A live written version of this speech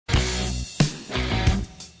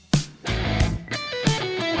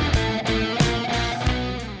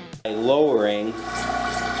lowering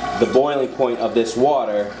the boiling point of this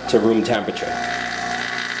water to room temperature.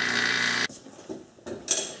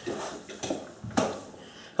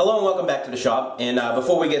 Hello and welcome back to the shop. And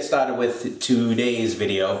before we get started with today's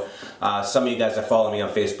video, some of you guys that follow me on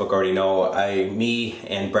Facebook already know me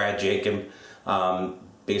and Brad Jacob,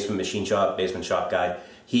 basement machine shop, basement shop guy,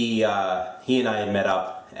 he and I had met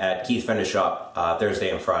up at Keith Fender's shop Thursday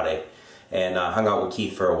and Friday, and hung out with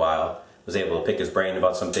Keith for a while. Was able to pick his brain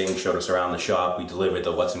about some things, showed us around the shop. We delivered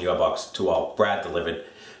the What's in Your Box tool. Well, Brad delivered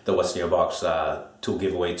the What's in Your Box tool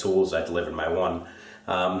giveaway tools. I delivered my one.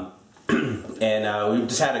 And we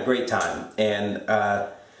just had a great time. And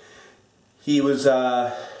he was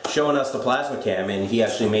showing us the plasma cam, and he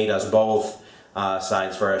actually made us both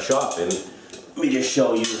signs for our shop. And let me just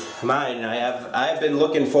show you mine. I've been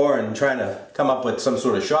looking for and trying to come up with some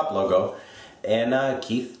sort of shop logo, and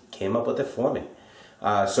Keith came up with it for me.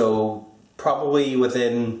 So probably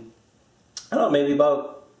within, I don't know, maybe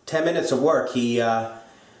about 10 minutes of work, he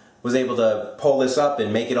was able to pull this up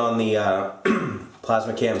and make it on the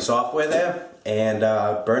plasma cam software there and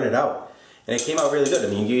burn it out. And it came out really good. I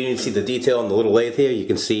mean, you can see the detail on the little lathe here. You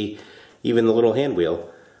can see even the little hand wheel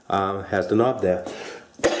has the knob there.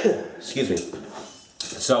 Excuse me.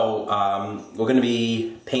 So we're going to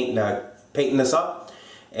be painting this up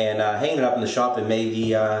and hanging it up in the shop, and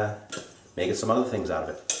maybe making some other things out of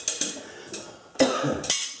it.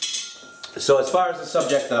 So as far as the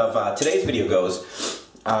subject of today's video goes,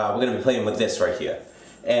 we're going to be playing with this right here.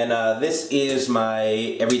 And this is my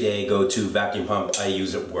everyday go-to vacuum pump I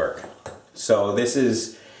use at work. So this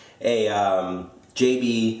is a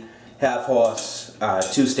JB half-horse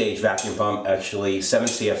 2-stage vacuum pump, actually 7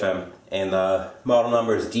 CFM, and the model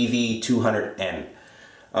number is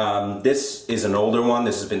DV200N. This is an older one.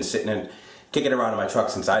 This has been sitting and kicking around in my truck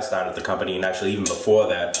since I started the company, and actually even before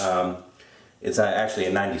that. It's actually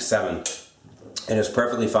a 97, and it's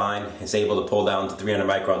perfectly fine. It's able to pull down to 300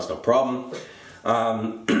 microns, no problem.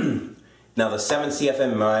 Now the 7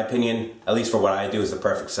 CFM, in my opinion, at least for what I do, is the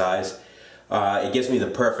perfect size. It gives me the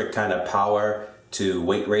perfect kind of power to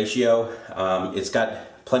weight ratio. It's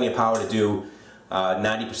got plenty of power to do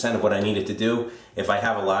 90% of what I need it to do. If I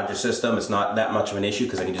have a larger system, it's not that much of an issue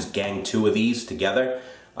because I can just gang 2 of these together.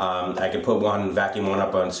 I can put one, vacuum one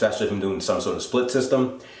up on, especially if I'm doing some sort of split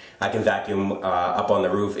system. I can vacuum up on the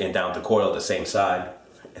roof and down the coil at the same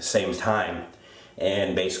same time,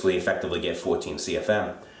 and basically effectively get 14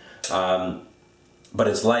 CFM. But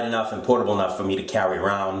it's light enough and portable enough for me to carry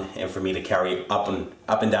around and for me to carry up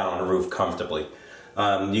and down on the roof comfortably.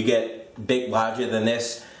 You get larger than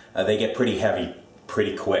this, they get pretty heavy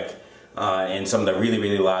pretty quick. And some of the really,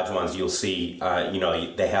 really large ones you'll see, you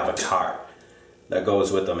know, they have a cart that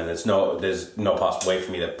goes with them, and there's no possible way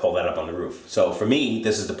for me to pull that up on the roof. So for me,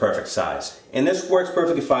 this is the perfect size. And this works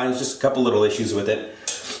perfectly fine. There's just a couple little issues with it.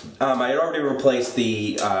 I had already replaced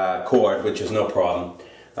the cord, which is no problem.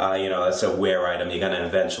 You know, that's a wear item. You're going to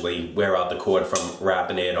eventually wear out the cord from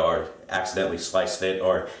wrapping it or accidentally sliced it,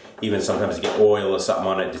 or even sometimes you get oil or something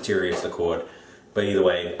on it, deteriorates the cord. But either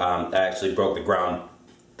way, I actually broke the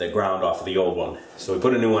ground off of the old one. So we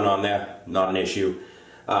put a new one on there, not an issue.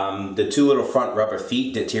 The 2 little front rubber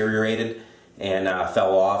feet deteriorated and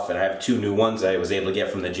fell off, and I have 2 new ones I was able to get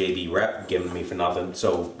from the JB rep, given me for nothing.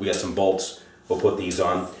 So we got some bolts, we'll put these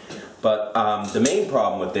on. But the main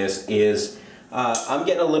problem with this is I'm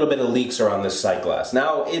getting a little bit of leaks around this sight glass.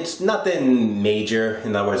 Now, it's nothing major.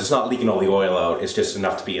 In other words, it's not leaking all the oil out. It's just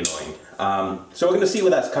enough to be annoying. So we're going to see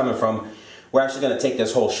where that's coming from. We're actually going to take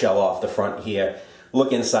this whole shell off the front here,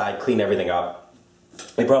 look inside, clean everything up.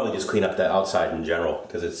 And probably just clean up the outside in general,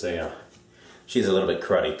 because it's she's a little bit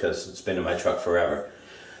cruddy because it's been in my truck forever.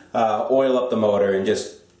 Oil up the motor and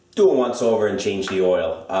just do a once over and change the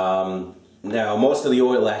oil. Now, most of the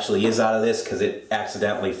oil actually is out of this because it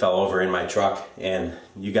accidentally fell over in my truck, and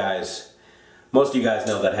most of you guys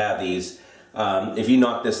know that have these. If you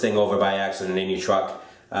knock this thing over by accident in your truck,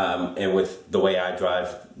 and with the way I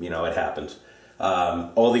drive, you know, it happens.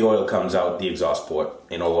 All the oil comes out the exhaust port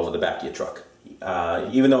and all over the back of your truck.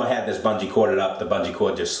 Even though I had this bungee corded up, the bungee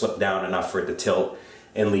cord just slipped down enough for it to tilt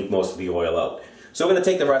and leak most of the oil out. So we're going to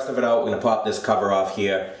take the rest of it out. We're going to pop this cover off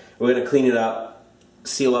here. We're going to clean it up,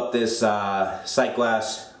 seal up this sight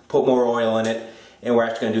glass, put more oil in it, and we're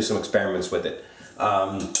actually going to do some experiments with it.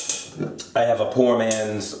 I have a poor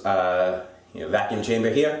man's vacuum chamber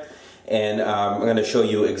here, and I'm going to show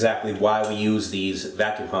you exactly why we use these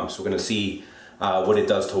vacuum pumps. We're going to see what it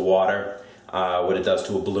does to water, what it does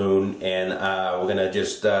to a balloon, and we're going to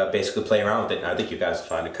just basically play around with it. And I think you guys will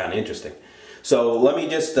find it kind of interesting. So let me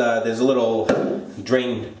just, there's a little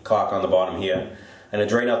drain cock on the bottom here, and to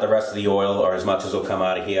drain out the rest of the oil, or as much as will come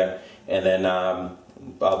out of here. and then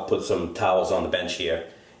I'll put some towels on the bench here,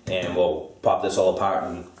 and we'll pop this all apart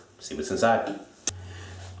and see what's inside.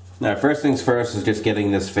 Now, first things first is just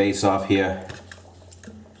getting this face off here.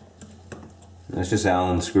 That's just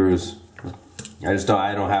Allen screws. I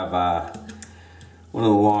don't have one of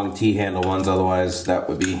the long T-handle ones, otherwise that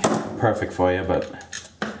would be perfect for you, but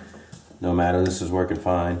no matter, this is working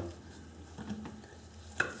fine.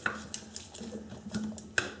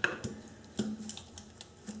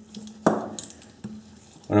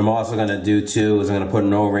 What I'm also going to do too is I'm going to put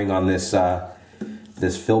an O-ring on this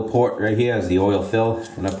this fill port right here as the oil fill,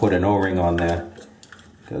 and I put an O-ring on there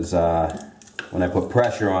because when I put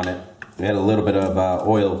pressure on it, we had a little bit of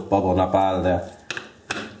oil bubbling up out of there.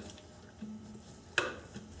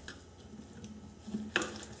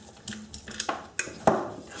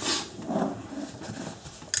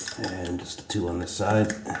 And just the two on this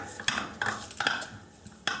side.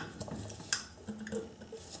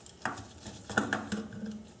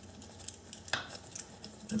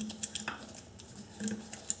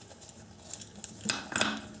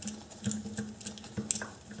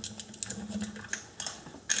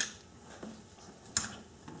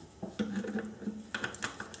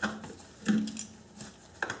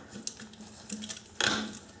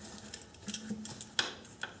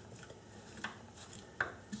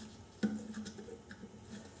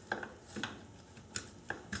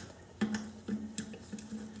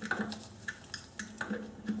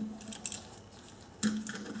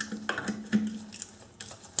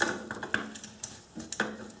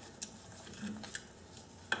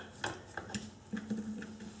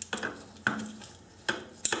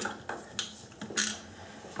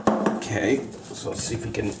 Okay, so let's see if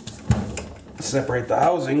we can separate the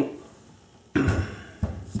housing.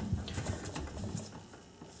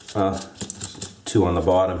 Two on the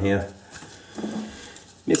bottom here.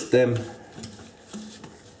 Missed them.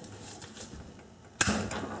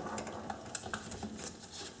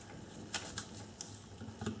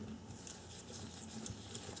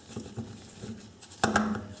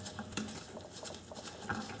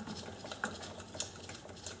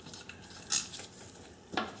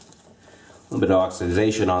 A little bit of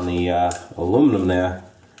oxidation on the aluminum there.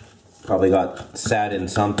 Probably got sat in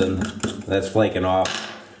something that's flaking off.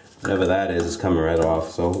 Whatever that is coming right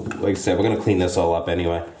off. So, like I said, we're going to clean this all up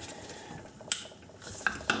anyway.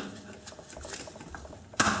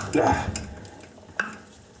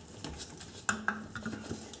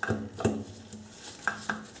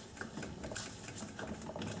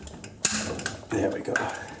 There we go.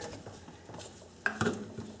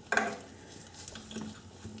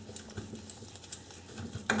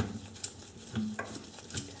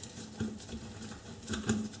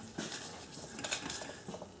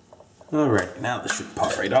 Alright, now this should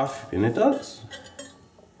pop right off, and it does.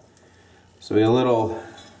 So we have a little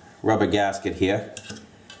rubber gasket here.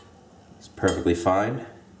 It's perfectly fine.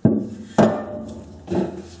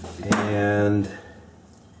 And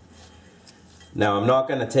now I'm not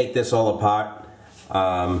going to take this all apart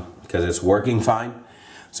because it's working fine.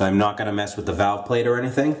 So I'm not going to mess with the valve plate or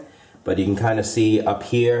anything. But you can kind of see up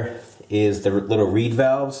here is the little reed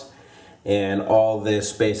valves, and all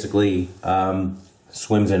this basically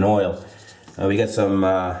swims in oil. We got some,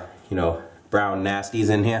 you know, brown nasties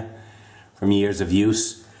in here from years of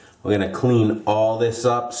use. We're gonna clean all this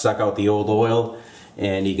up, suck out the old oil,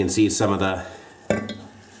 and you can see some of the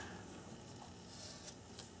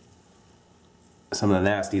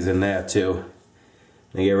nasties in there too.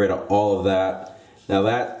 And get rid of all of that. Now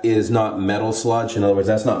that is not metal sludge. In other words,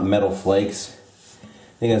 that's not metal flakes.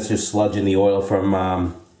 I think that's just sludge in the oil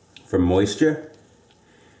from moisture.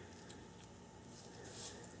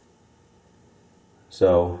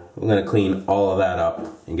 So I'm going to clean all of that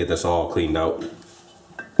up and get this all cleaned out.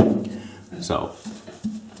 So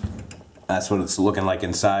that's what it's looking like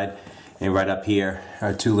inside. And right up here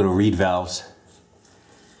are two little reed valves.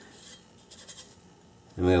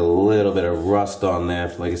 And a little bit of rust on there,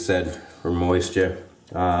 like I said, for moisture.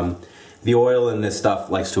 The oil in this stuff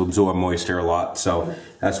likes to absorb moisture a lot, so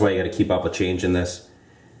that's why you got to keep up with changing this.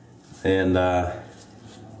 And like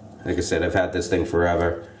I said, I've had this thing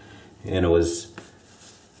forever, and it was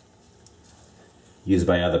used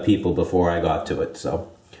by other people before I got to it.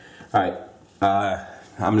 So, alright,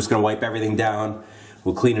 I'm just going to wipe everything down.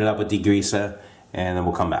 We'll clean it up with degreaser, and then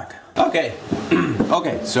we'll come back. Okay,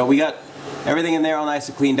 okay, so we got everything in there all nice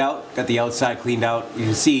and cleaned out. Got the outside cleaned out. You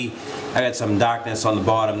can see I got some darkness on the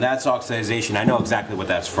bottom. That's oxidization. I know exactly what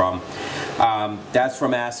that's from. That's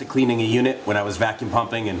from acid cleaning a unit when I was vacuum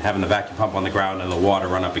pumping and having the vacuum pump on the ground and the water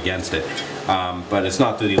run up against it. But it's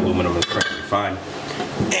not through the aluminum. It's perfectly fine.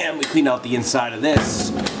 And we cleaned out the inside of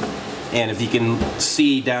this. And if you can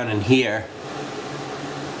see down in here,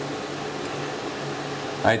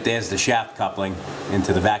 right there's the shaft coupling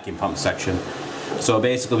into the vacuum pump section. So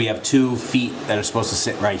basically we have 2 feet that are supposed to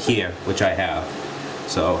sit right here, which I have.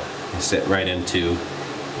 So they sit right into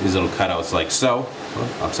these little cutouts like so.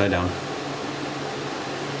 Oh, upside down.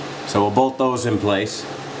 So we'll bolt those in place.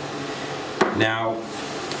 Now,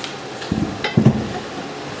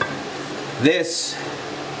 this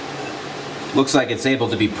looks like it's able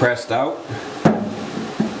to be pressed out.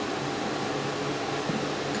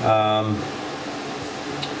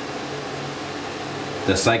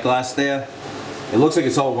 The sight glass there, it looks like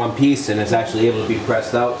it's all one piece and it's actually able to be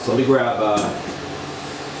pressed out. So let me grab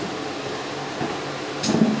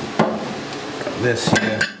this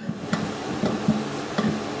here.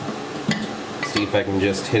 See if I can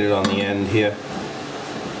just hit it on the end here.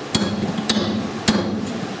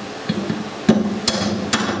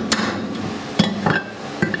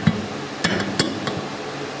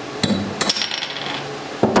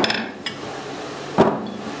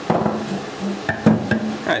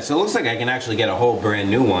 Alright, so it looks like I can actually get a whole brand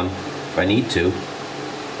new one if I need to.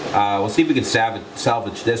 We'll see if we can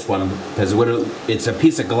salvage this one, because it's a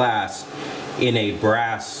piece of glass in a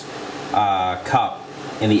brass cup,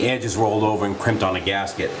 and the edge is rolled over and crimped on a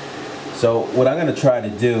gasket. So what I'm going to try to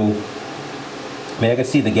do, I mean, I can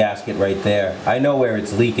see the gasket right there. I know where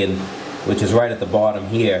it's leaking, which is right at the bottom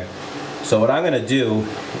here. So what I'm going to do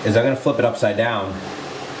is I'm going to flip it upside down,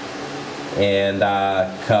 and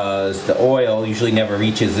because the oil usually never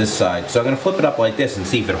reaches this side, so I'm going to flip it up like this and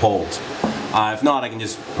see if it holds. If not, I can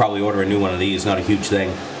just probably order a new one of these, not a huge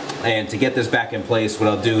thing. And to get this back in place, what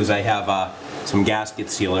I'll do is I have some gasket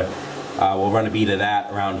sealer. We'll run a bead of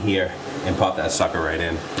that around here and pop that sucker right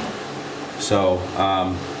in. So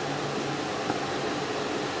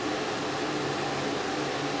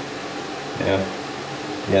yeah,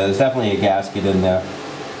 there's definitely a gasket in there.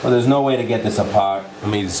 Well, there's no way to get this apart. Let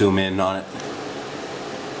me zoom in on it.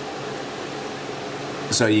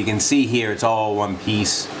 So you can see here it's all one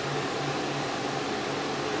piece.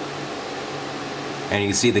 And you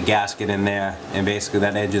can see the gasket in there, and basically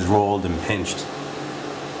that edge is rolled and pinched.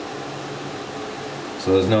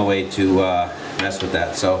 So there's no way to mess with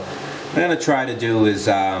that. So what I'm going to try to do is,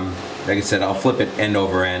 like I said, I'll flip it end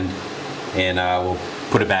over end, and we'll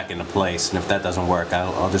put it back into place. And if that doesn't work,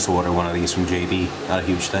 I'll just order one of these from JB. Not a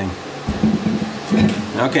huge thing.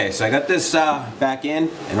 Okay, so I got this back in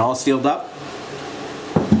and all sealed up.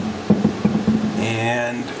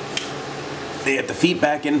 And they get the feet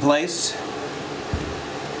back in place.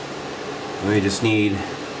 We just need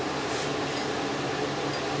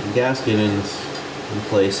the gasket in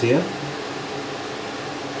place here.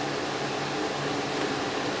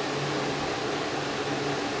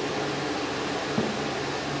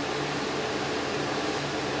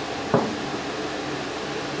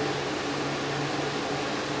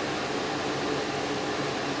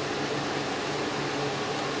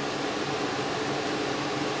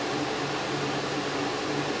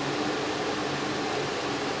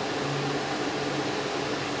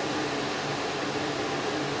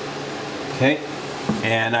 Okay,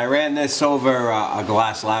 and I ran this over a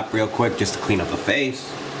glass lap real quick just to clean up the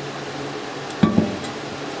face.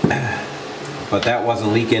 But that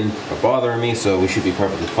wasn't leaking or bothering me, so we should be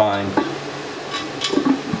perfectly fine.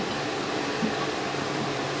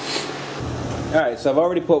 Alright, so I've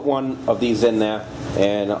already put one of these in there,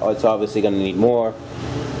 and it's obviously going to need more.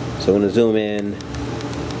 So I'm going to zoom in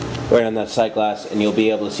right on that sight glass, and you'll be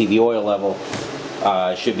able to see the oil level.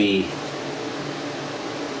 Should be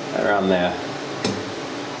around there.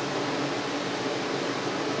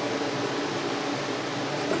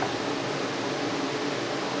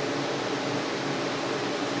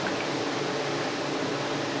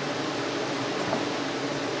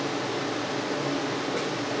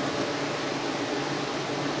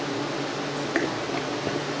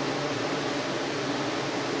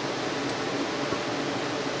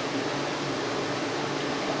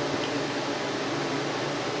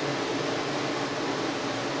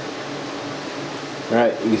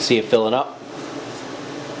 Alright, you can see it filling up.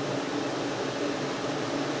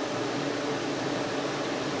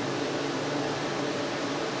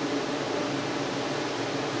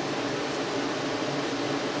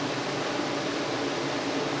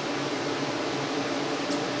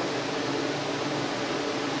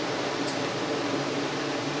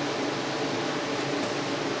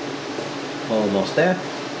 Almost there.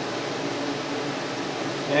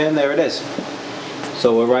 And there it is.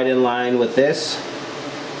 So we're right in line with this.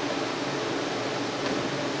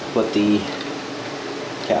 Put the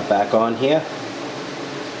cap back on here.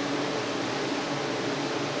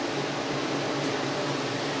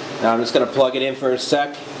 Now I'm just going to plug it in for a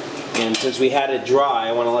sec, and since we had it dry,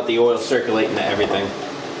 I want to let the oil circulate into everything.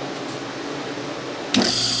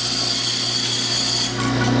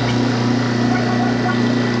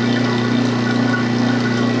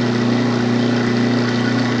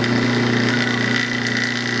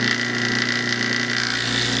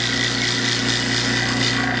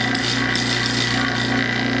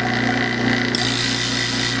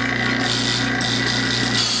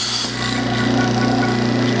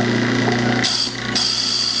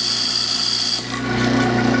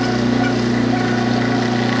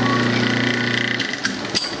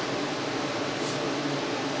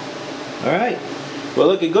 Alright, we're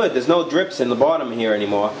looking good. There's no drips in the bottom here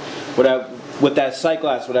anymore. With that sight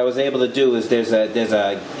glass, what I was able to do is there's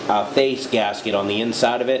a face gasket on the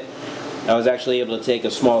inside of it. I was actually able to take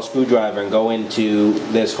a small screwdriver and go into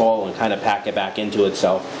this hole and kind of pack it back into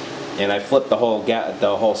itself. And I flipped the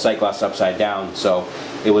whole sight glass upside down, so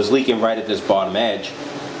it was leaking right at this bottom edge.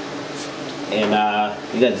 And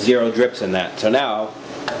you got 0 drips in that. So now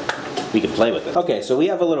we can play with it. Okay, so we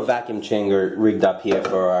have a little vacuum chamber rigged up here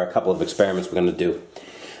for our couple of experiments we're going to do.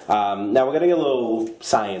 Now we're going to get a little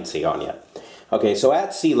sciencey on you. Okay, so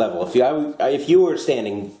at sea level, if you were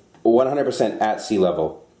standing 100% at sea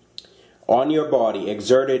level, on your body,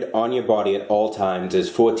 exerted on your body at all times is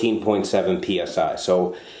 14.7 psi.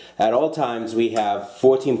 So at all times we have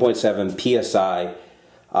 14.7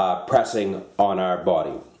 psi pressing on our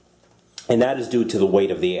body. And that is due to the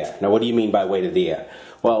weight of the air. Now what do you mean by weight of the air?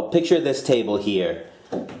 Well, picture this table here.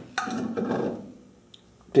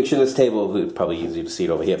 Picture this table, it's probably easy to see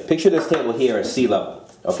it over here. Picture this table here at sea level,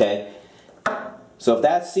 okay? So if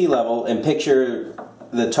that's sea level, and picture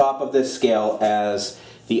the top of this scale as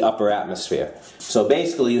the upper atmosphere. So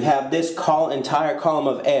basically you have this entire column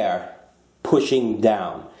of air pushing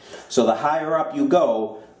down. So the higher up you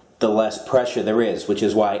go, the less pressure there is, which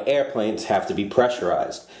is why airplanes have to be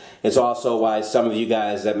pressurized. It's also why some of you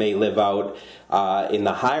guys that may live out in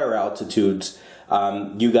the higher altitudes,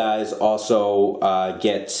 you guys also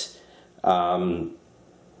get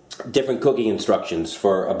different cooking instructions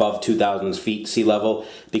for above 2,000 feet sea level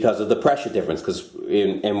because of the pressure difference.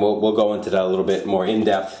 And we'll go into that a little bit more in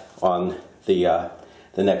depth on the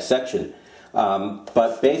next section.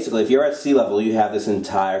 But basically, if you're at sea level, you have this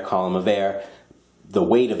entire column of air, the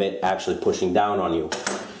weight of it actually pushing down on you.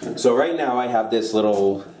 So right now I have this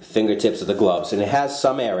little fingertips of the gloves, and it has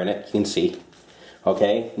some air in it, you can see.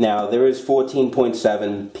 Okay, now there is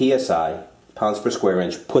 14.7 psi, pounds per square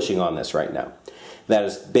inch, pushing on this right now. That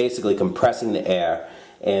is basically compressing the air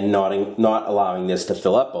and not allowing this to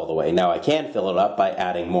fill up all the way. Now I can fill it up by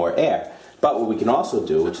adding more air. But what we can also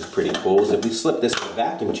do, which is pretty cool, is if we slip this in the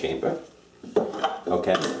vacuum chamber,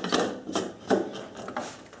 okay,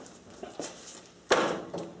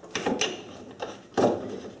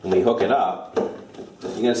 when we hook it up,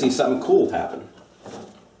 you're going to see something cool happen.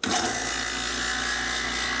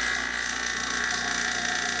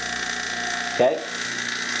 Okay?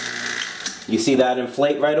 You see that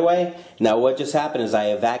inflate right away? Now what just happened is I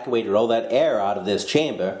evacuated all that air out of this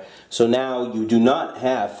chamber, so now you do not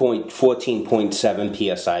have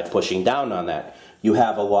 14.7 psi pushing down on that. You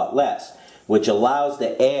have a lot less, which allows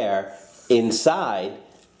the air inside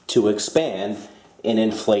to expand and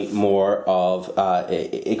inflate more of,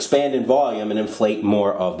 expand in volume and inflate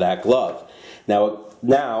more of that glove.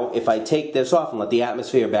 Now, if I take this off and let the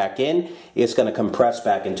atmosphere back in, it's going to compress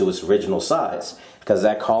back into its original size, because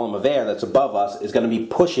that column of air that's above us is going to be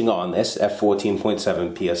pushing on this at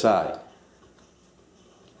 14.7 psi.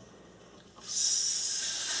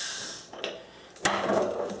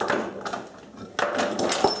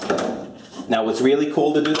 Now what's really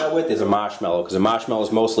cool to do that with is a marshmallow, because a marshmallow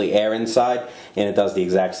is mostly air inside, and it does the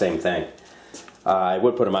exact same thing. I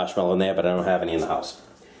would put a marshmallow in there, but I don't have any in the house.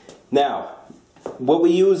 Now, what we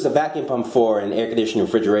use a vacuum pump for in air conditioning and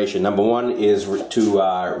refrigeration, number one is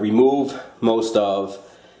to remove most of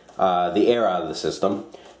the air out of the system,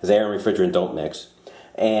 because air and refrigerant don't mix,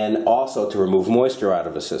 and also to remove moisture out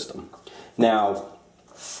of the system. Now,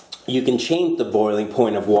 you can change the boiling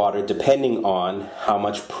point of water depending on how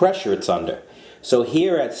much pressure it's under. So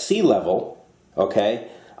here at sea level, okay,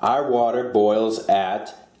 our water boils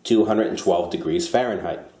at 212 degrees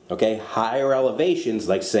Fahrenheit. Okay, higher elevations,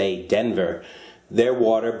 like say Denver, their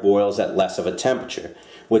water boils at less of a temperature,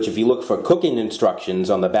 which if you look for cooking instructions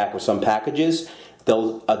on the back of some packages,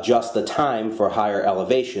 they'll adjust the time for higher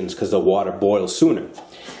elevations because the water boils sooner.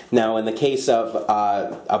 Now in the case of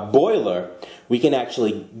a boiler, we can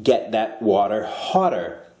actually get that water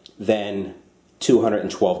hotter than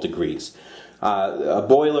 212 degrees. A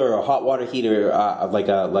boiler or a hot water heater, like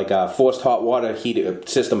a forced hot water heater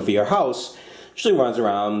system for your house, Usually runs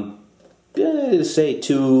around, say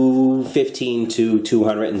 215 to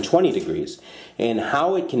 220 degrees. And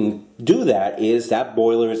how it can do that is that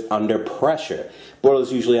boiler is under pressure. Boiler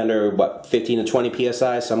is usually under, what, 15 to 20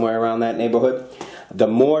 psi, somewhere around that neighborhood. The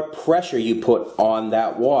more pressure you put on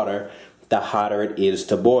that water, the hotter it is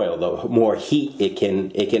to boil, the more heat it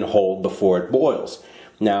can hold before it boils.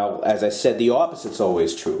 Now, as I said, the opposite's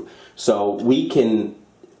always true. So we can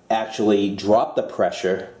actually drop the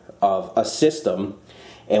pressure of a system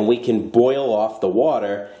and we can boil off the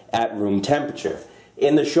water at room temperature.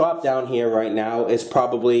 In the shop down here right now, it's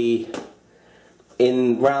probably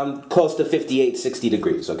in around close to 58, 60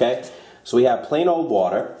 degrees, okay? So we have plain old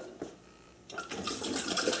water.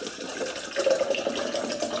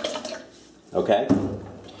 Okay?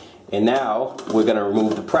 And now we're going to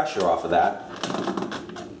remove the pressure off of that.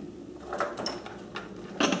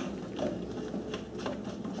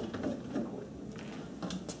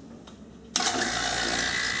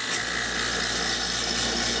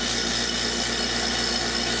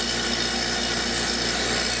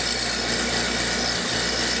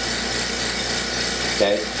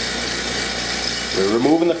 Okay, we're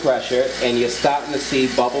removing the pressure and you're starting to see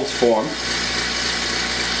bubbles form.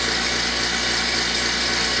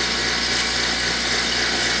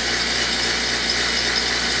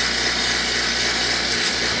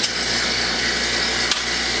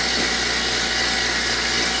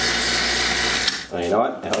 Well, you know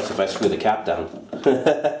what? It helps if I screw the cap down.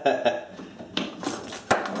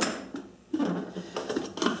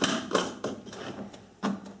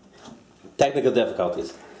 Technical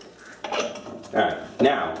difficulties. Alright,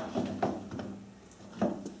 now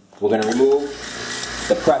we're going to remove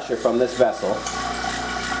the pressure from this vessel,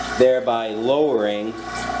 thereby lowering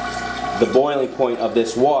the boiling point of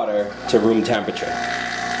this water to room temperature.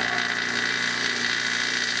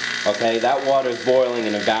 Okay, that water is boiling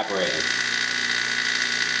and evaporating.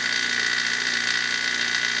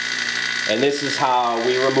 And this is how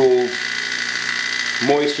we remove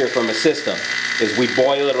moisture from a system, is we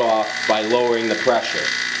boil it off by lowering the pressure.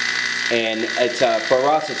 And it's for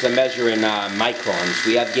us, it's a measure in microns.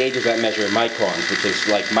 We have gauges that measure in microns, which is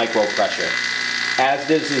like micro pressure. As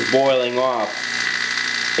this is boiling off,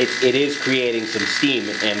 it is creating some steam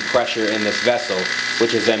and pressure in this vessel,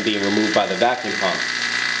 which is then being removed by the vacuum pump.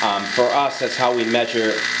 For us, that's how we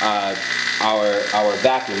measure our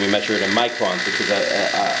vacuum. We measure it in microns, which is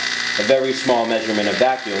a very small measurement of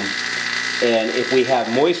vacuum. And if we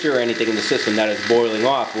have moisture or anything in the system that is boiling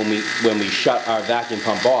off, when we shut our vacuum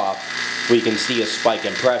pump off, we can see a spike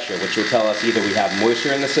in pressure, which will tell us either we have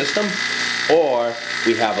moisture in the system or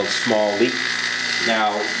we have a small leak.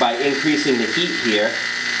 Now, by increasing the heat here,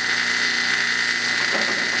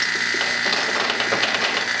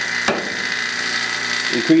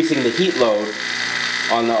 increasing the heat load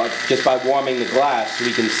on just by warming the glass,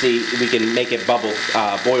 we can make it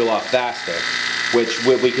boil off faster. Which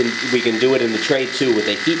we can do it in the trade too with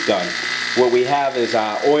a heat gun. What we have is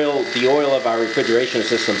oil. The oil of our refrigeration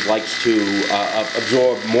systems likes to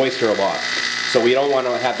absorb moisture a lot, so we don't want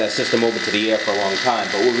to have that system open to the air for a long time.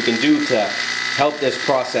 But what we can do to help this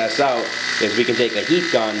process out is we can take a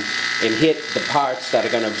heat gun and hit the parts that are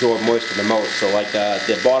going to absorb moisture the most. So like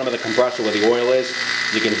the bottom of the compressor where the oil is,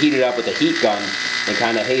 you can heat it up with a heat gun and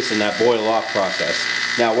kind of hasten that boil off process.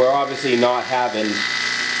 Now we're obviously not having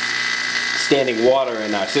standing water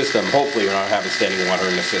in our system. Hopefully we're not having standing water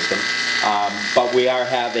in the system. But we are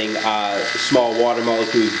having small water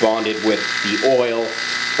molecules bonded with the oil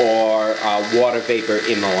or water vapor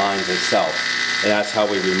in the lines itself. And that's how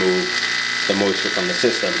we remove the moisture from the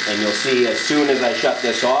system. And you'll see as soon as I shut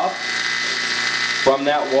this off, from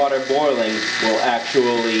that water boiling will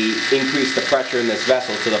actually increase the pressure in this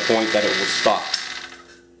vessel to the point that it will stop.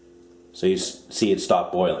 So you see it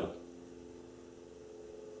stop boiling.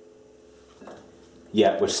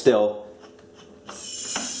 Yet we're still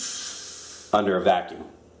under a vacuum.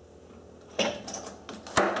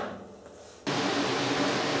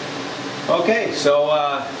 Okay, so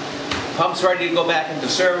pump's ready to go back into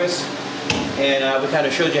service, and we kind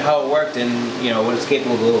of showed you how it worked and what it's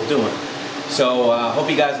capable of doing. So hope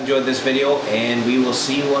you guys enjoyed this video, and we will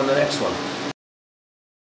see you on the next one.